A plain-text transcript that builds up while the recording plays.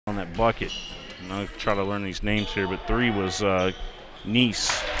that bucket. And I'll try to learn these names here, but 3 was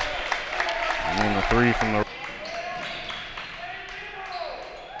Nice. And then the 3 from the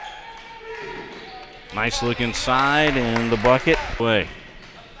nice look inside and the bucket away.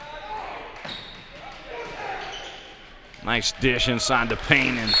 Nice dish inside the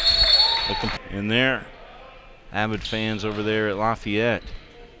paint and in there. Avid fans over there at Lafayette.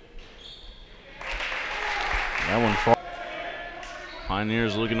 That one falls.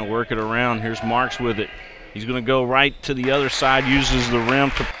 Pioneers looking to work it around. Here's Marks with it. He's going to go right to the other side, uses the rim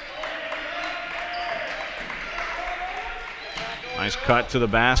to. Nice cut to the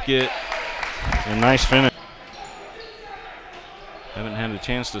basket and nice finish. Haven't had a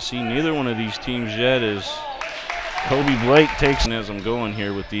chance to see neither one of these teams yet as Kobe Blake takes as I'm going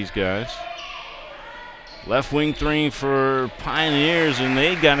here with these guys. Left wing 3 for Pioneers, and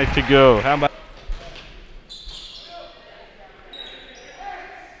they got it to go. How about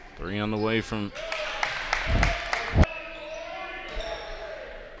 3 on the way from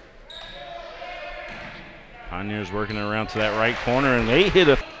Pioneers working it around to that right corner, and they hit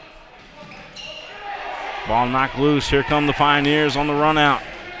a ball knocked loose. Here come the Pioneers on the run out.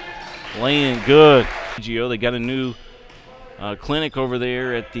 Laying good. They got a new clinic over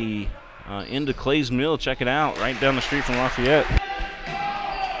there at the end of Clay's Mill. Check it out, right down the street from Lafayette.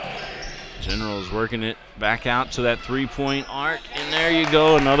 Generals working it back out to that 3-point arc, and there you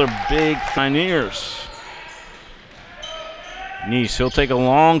go, another big Pioneers. Nice, he'll take a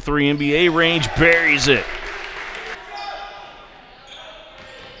long 3, NBA range, buries it.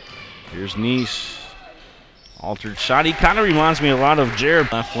 Here's Nice, altered shot. He kind of reminds me a lot of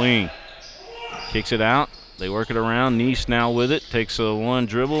Jared. Left wing, kicks it out. They work it around. Nice now with it. Takes a 1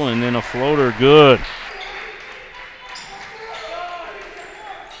 dribble and then a floater. Good.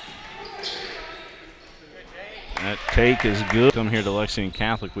 That take is good. Come here to Lexington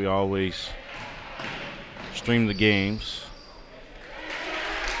Catholic. We always stream the games.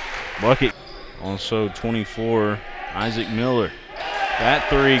 Bucket. Also 24, Isaac Miller. That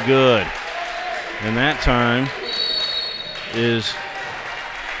 3 good. And that time is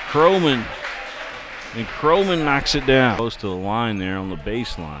Croman. And Croman knocks it down. Close to the line there on the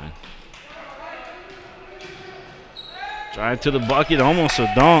baseline. Drive to the bucket, almost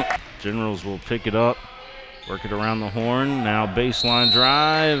a dunk. Generals will pick it up, work it around the horn. Now baseline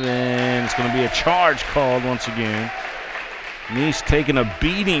drive, and it's going to be a charge called once again. Nice taking a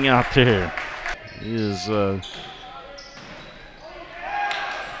beating out there. He is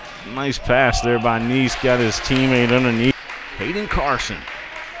nice pass there by Nice. Got his teammate underneath. Hayden Carson.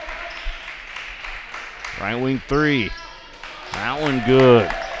 Right wing 3. That one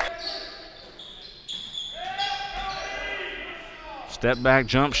good. Step back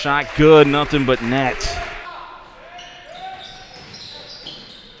jump shot good. Nothing but net.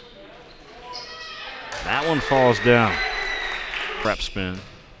 That one falls down. PrepSpin.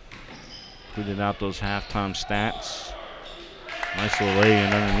 Tweeted out those halftime stats. Nice little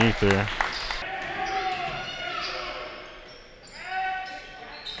lay-in underneath there.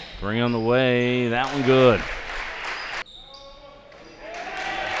 3 on the way, that one good.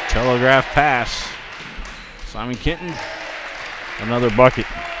 Telegraph pass. Simon Kenton, another bucket.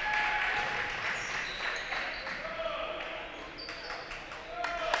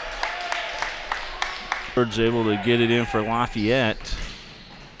 Bird's able to get it in for Lafayette.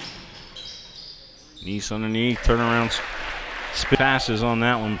 Nice underneath, turnaround spin passes on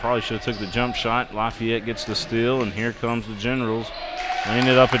that one. Probably should have took the jump shot. Lafayette gets the steal, and here comes the Generals. Laying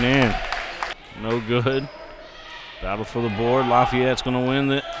it up and in. No good. Battle for the board. Lafayette's going to win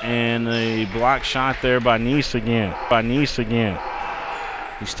it. And a block shot there by Nice again.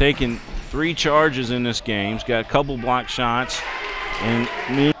 He's taken 3 charges in this game. He's got a couple block shots. And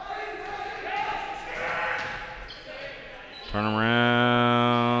turn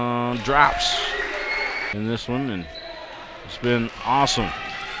around. Drops in this one. And it's been awesome.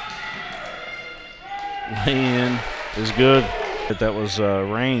 Lay-in is good. That was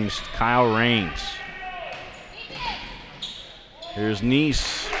Kyle Raines. Here's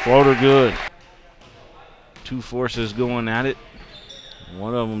Nice, floater good. 2 forces going at it.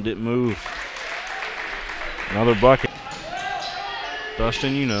 One of them didn't move. Another bucket.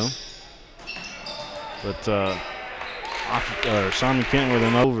 Dustin, you know. But Simon Kenton with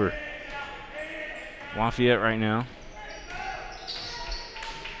an over. Lafayette right now.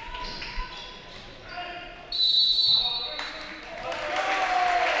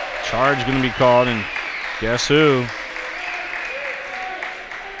 Charge going to be called, and guess who?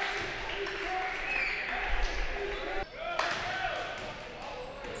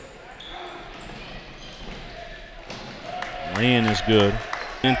 Lay-in is good.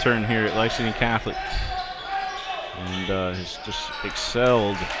 intern here at Lexington Catholic, and has just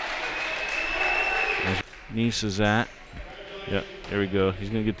excelled. As Niece is at. Yep, there we go. He's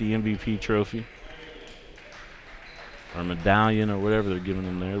going to get the MVP trophy. Or medallion or whatever they're giving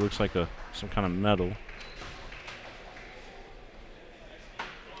him there. Looks like some kind of medal.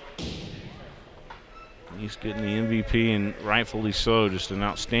 He's getting the MVP, and rightfully so. Just an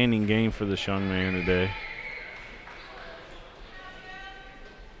outstanding game for this young man today.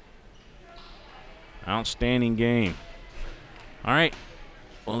 Outstanding game. All right.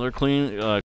 Well, they're clean.